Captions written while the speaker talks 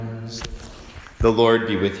The Lord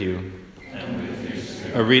be with you. And with your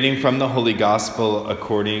spirit. A reading from the Holy Gospel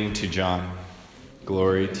according to John.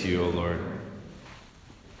 Glory to you, O Lord.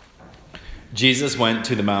 Jesus went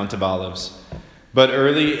to the Mount of Olives, but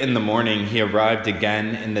early in the morning he arrived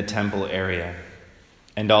again in the temple area,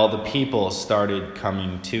 and all the people started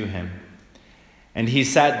coming to him. And he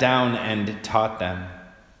sat down and taught them.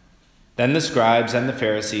 Then the scribes and the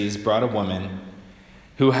Pharisees brought a woman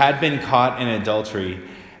who had been caught in adultery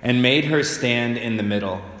and made her stand in the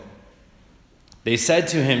middle. They said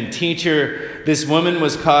to him, "Teacher, this woman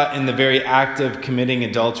was caught in the very act of committing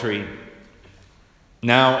adultery.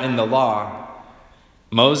 Now in the law,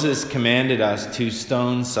 Moses commanded us to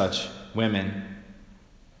stone such women.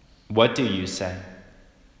 What do you say?"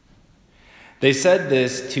 They said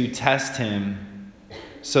this to test him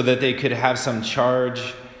so that they could have some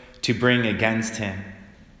charge to bring against him.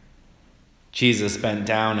 Jesus bent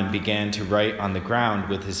down and began to write on the ground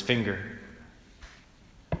with his finger.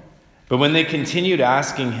 But when they continued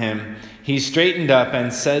asking him, he straightened up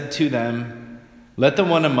and said to them, "Let the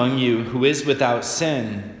one among you who is without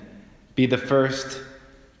sin be the first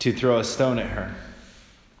to throw a stone at her."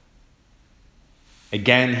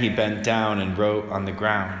 Again he bent down and wrote on the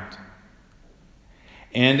ground.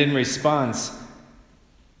 And in response,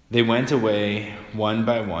 they went away one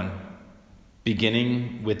by one,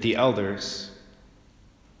 beginning with the elders,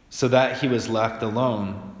 so that he was left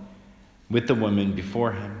alone with the woman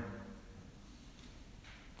before him.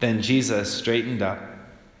 Then Jesus straightened up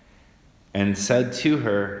and said to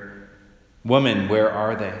her, "Woman, where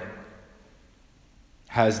are they?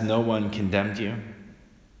 Has no one condemned you?"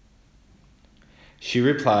 She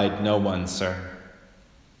replied, "No one, sir."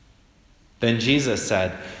 Then Jesus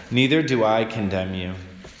said, "Neither do I condemn you.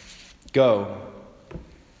 Go,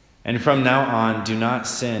 and from now on do not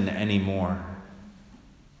sin anymore."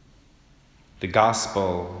 The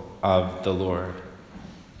Gospel of the Lord.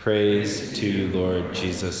 Praise to you, Lord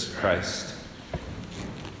Jesus Christ.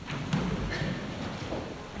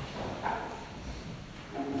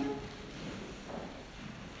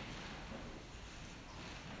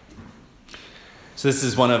 So this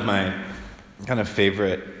is one of my kind of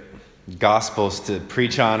favorite Gospels to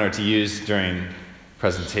preach on or to use during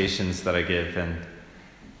presentations that I give, and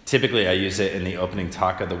typically I use it in the opening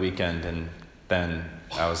talk of the weekend, and then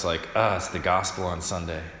I was like, it's the gospel on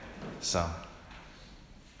Sunday. So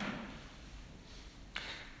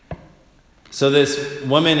this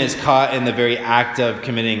woman is caught in the very act of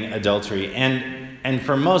committing adultery, and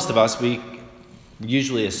for most of us, we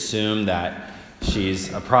usually assume that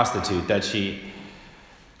she's a prostitute, that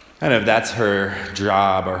that's her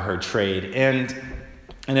job or her trade, and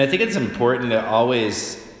I think it's important to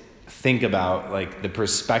always think about like the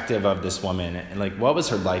perspective of this woman and like what was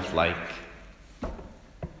her life like.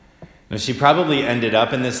 Now, she probably ended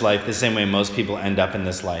up in this life the same way most people end up in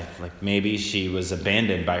this life. Like maybe she was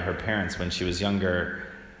abandoned by her parents when she was younger,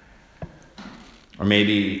 or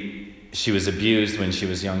maybe she was abused when she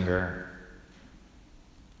was younger.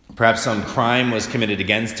 Perhaps some crime was committed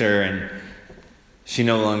against her and she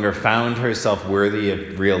no longer found herself worthy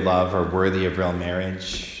of real love or worthy of real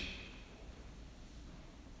marriage.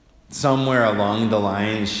 Somewhere along the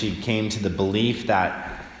line, she came to the belief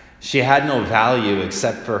that she had no value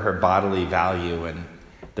except for her bodily value, and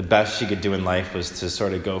the best she could do in life was to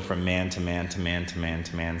sort of go from man to man to man to man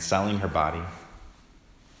to man, selling her body.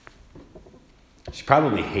 She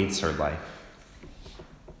probably hates her life.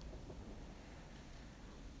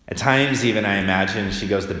 At times, even, I imagine she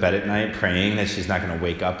goes to bed at night praying that she's not going to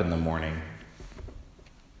wake up in the morning.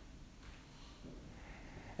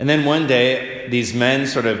 And then one day, these men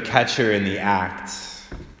sort of catch her in the act.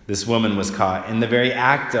 This woman was caught in the very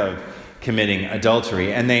act of committing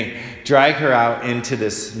adultery. And they drag her out into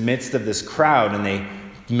this midst of this crowd, and they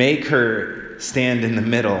make her stand in the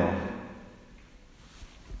middle.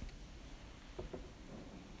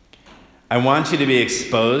 I want you to be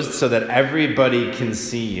exposed so that everybody can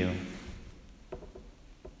see you.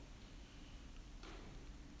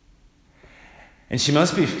 And she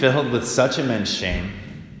must be filled with such immense shame.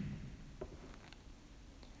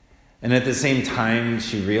 And at the same time,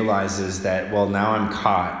 she realizes that, well, now I'm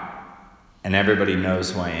caught and everybody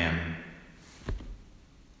knows who I am.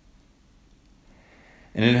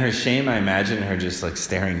 And in her shame, I imagine her just like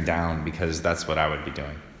staring down, because that's what I would be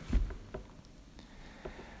doing.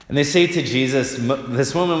 And they say to Jesus,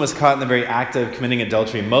 "This woman was caught in the very act of committing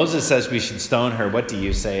adultery. Moses says we should stone her. What do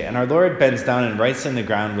you say?" And our Lord bends down and writes in the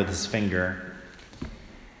ground with his finger.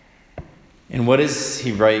 And what does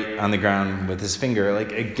he write on the ground with his finger?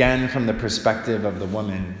 Like, again, from the perspective of the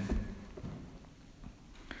woman.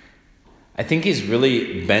 I think he's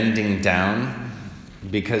really bending down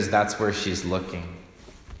because that's where she's looking.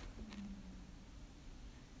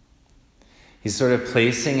 He's sort of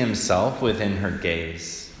placing himself within her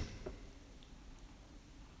gaze.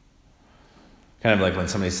 Kind of like when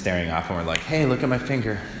somebody's staring off and we're like, hey, look at my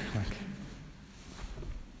finger. Like,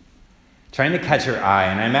 trying to catch her eye.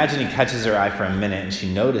 And I imagine he catches her eye for a minute and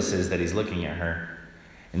she notices that he's looking at her.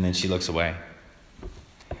 And then she looks away.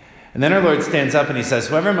 And then our Lord stands up and he says,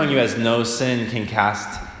 whoever among you has no sin can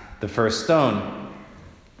cast the first stone.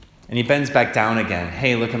 And he bends back down again.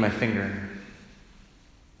 Hey, look at my finger.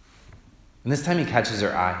 And this time he catches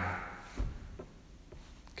her eye.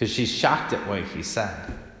 Because she's shocked at what he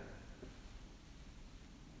said.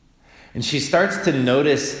 And she starts to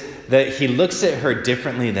notice that he looks at her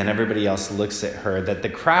differently than everybody else looks at her. That the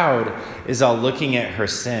crowd is all looking at her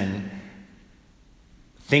sin,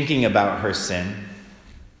 thinking about her sin,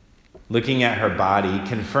 looking at her body,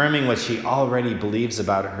 confirming what she already believes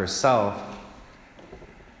about herself.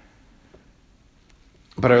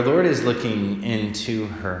 But our Lord is looking into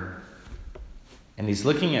her, and he's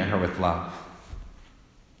looking at her with love.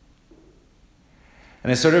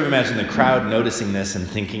 And I sort of imagine the crowd noticing this and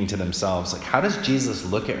thinking to themselves, like, how does Jesus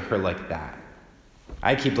look at her like that?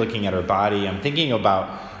 I keep looking at her body. I'm thinking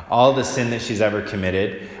about all the sin that she's ever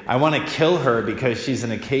committed. I want to kill her because she's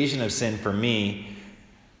an occasion of sin for me.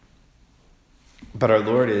 But our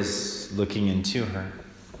Lord is looking into her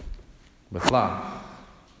with love.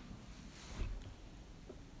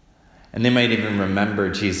 And they might even remember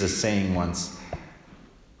Jesus saying once,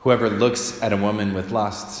 whoever looks at a woman with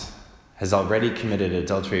lust has already committed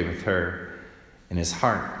adultery with her in his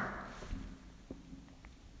heart.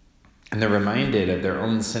 And they're reminded of their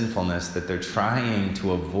own sinfulness that they're trying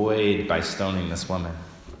to avoid by stoning this woman.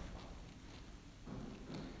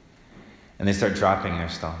 And they start dropping their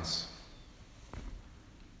stones.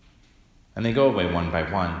 And they go away one by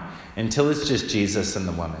one until it's just Jesus and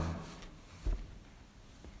the woman.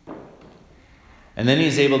 And then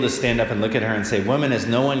he's able to stand up and look at her and say, woman, has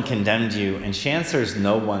no one condemned you? And she answers,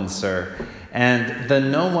 no one, sir. And the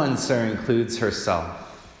no one, sir, includes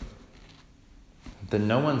herself. The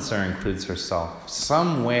no one, sir, includes herself.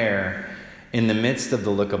 Somewhere in the midst of the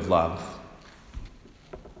look of love,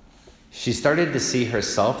 she started to see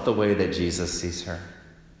herself the way that Jesus sees her.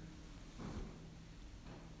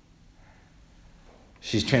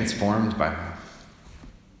 She's transformed by love.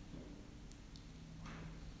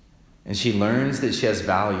 And she learns that she has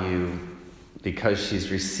value because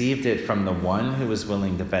she's received it from the one who was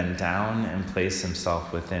willing to bend down and place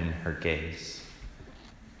himself within her gaze,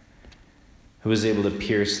 who was able to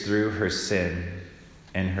pierce through her sin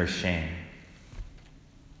and her shame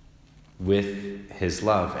with his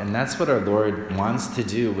love. And that's what our Lord wants to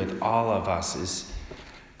do with all of us, is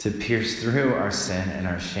to pierce through our sin and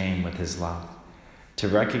our shame with his love. To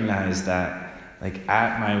recognize that, like,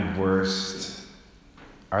 at my worst,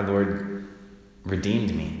 our Lord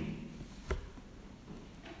redeemed me.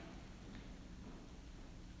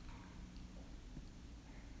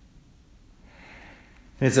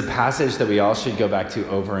 And it's a passage that we all should go back to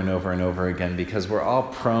over and over and over again, because we're all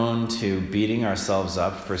prone to beating ourselves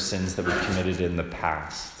up for sins that we've committed in the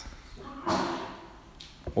past.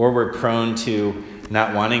 Or we're prone to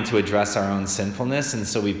not wanting to address our own sinfulness, and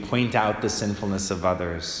so we point out the sinfulness of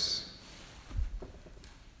others.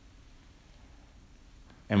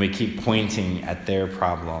 And we keep pointing at their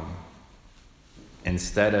problem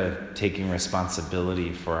instead of taking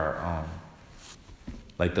responsibility for our own,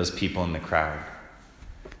 like those people in the crowd.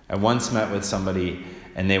 I once met with somebody,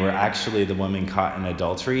 and they were actually the woman caught in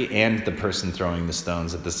adultery and the person throwing the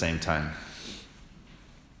stones at the same time.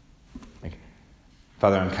 Like,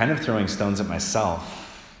 Father, I'm kind of throwing stones at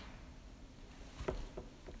myself.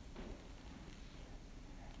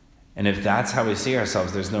 And if that's how we see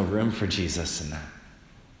ourselves, there's no room for Jesus in that.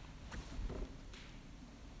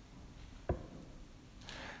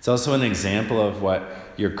 It's also an example of what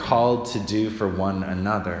you're called to do for one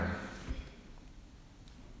another.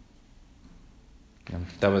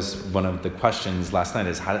 That was one of the questions last night,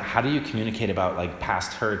 is how do you communicate about, like,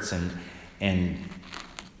 past hurts and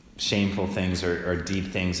shameful things or deep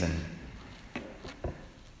things? And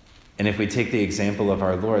if we take the example of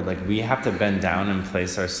our Lord, like, we have to bend down and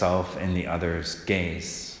place ourselves in the other's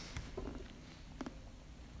gaze.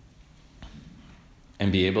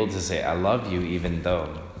 And be able to say, I love you even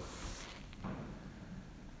though.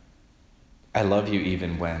 I love you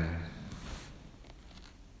even when.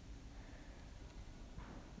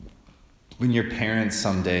 When you're parents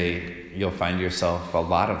someday, you'll find yourself a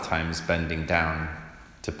lot of times bending down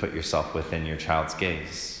to put yourself within your child's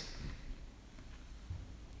gaze.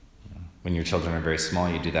 When your children are very small,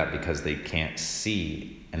 you do that because they can't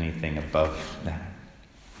see anything above that.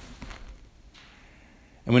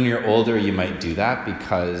 And when you're older, you might do that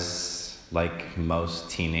because, like most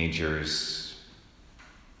teenagers,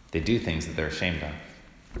 they do things that they're ashamed of.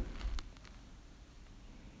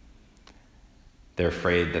 They're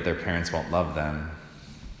afraid that their parents won't love them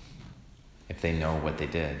if they know what they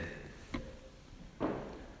did.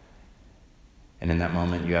 And in that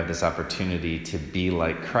moment, you have this opportunity to be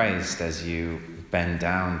like Christ as you bend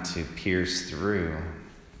down to pierce through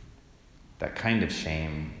that kind of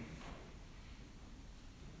shame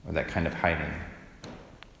or that kind of hiding.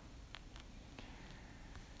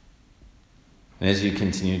 And as you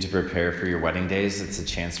continue to prepare for your wedding days, it's a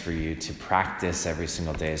chance for you to practice every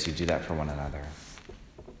single day as you do that for one another.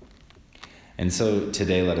 And so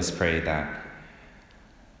today, let us pray that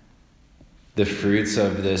the fruits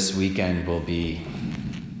of this weekend will be,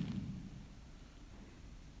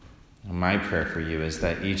 my prayer for you is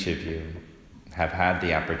that each of you have had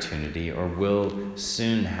the opportunity or will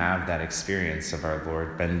soon have that experience of our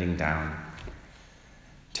Lord bending down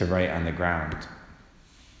to write on the ground,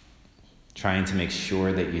 trying to make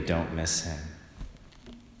sure that you don't miss him.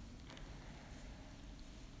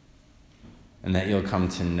 And that you'll come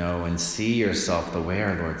to know and see yourself the way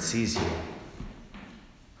our Lord sees you.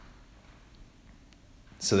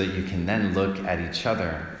 So that you can then look at each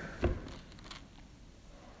other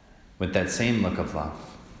with that same look of love.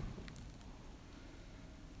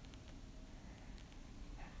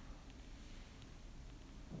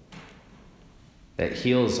 That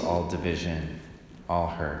heals all division, all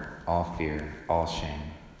hurt, all fear, all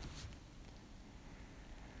shame.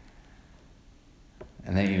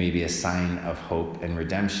 And that you may be a sign of hope and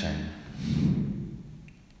redemption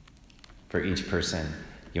for each person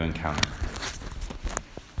you encounter.